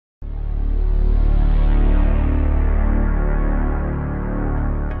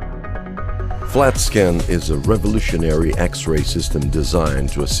Flatscan is a revolutionary X-ray system designed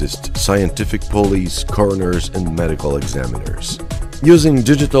to assist scientific police, coroners, and medical examiners. Using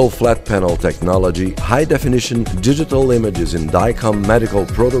digital flat panel technology, high-definition digital images in DICOM medical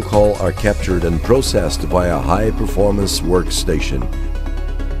protocol are captured and processed via a high-performance workstation.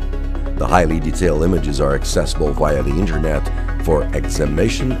 The highly detailed images are accessible via the internet for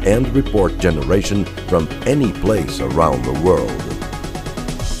examination and report generation from any place around the world.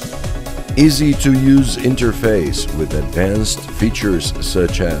 Easy-to-use interface with advanced features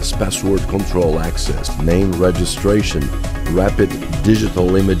such as password control access, name registration, rapid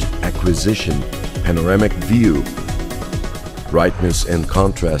digital image acquisition, panoramic view, brightness and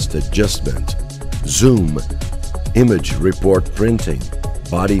contrast adjustment, zoom, image report printing,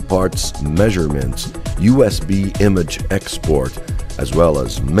 body parts measurements, USB image export, as well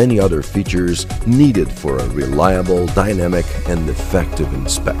as many other features needed for a reliable, dynamic, and effective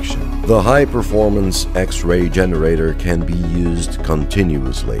inspection. The high-performance X-ray generator can be used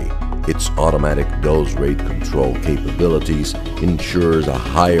continuously. Its automatic dose rate control capabilities ensures a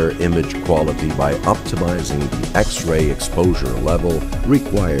higher image quality by optimizing the X-ray exposure level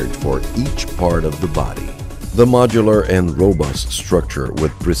required for each part of the body. The modular and robust structure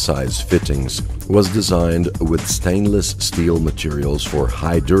with precise fittings was designed with stainless steel materials for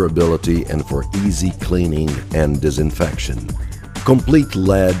high durability and for easy cleaning and disinfection. Complete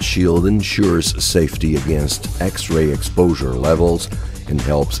lead shield ensures safety against X-ray exposure levels and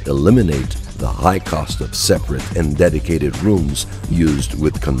helps eliminate the high cost of separate and dedicated rooms used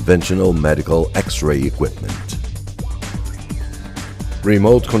with conventional medical X-ray equipment.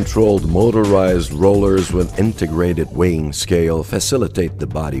 Remote-controlled motorized rollers with integrated weighing scale facilitate the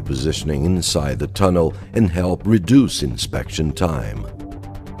body positioning inside the tunnel and help reduce inspection time.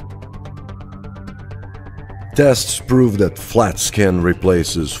 Tests prove that Flatscan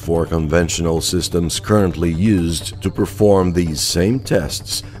replaces 4 conventional systems currently used to perform these same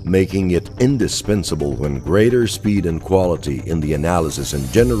tests, making it indispensable when greater speed and quality in the analysis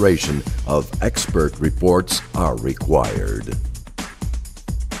and generation of expert reports are required.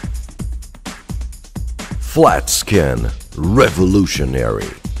 Flatscan, revolutionary.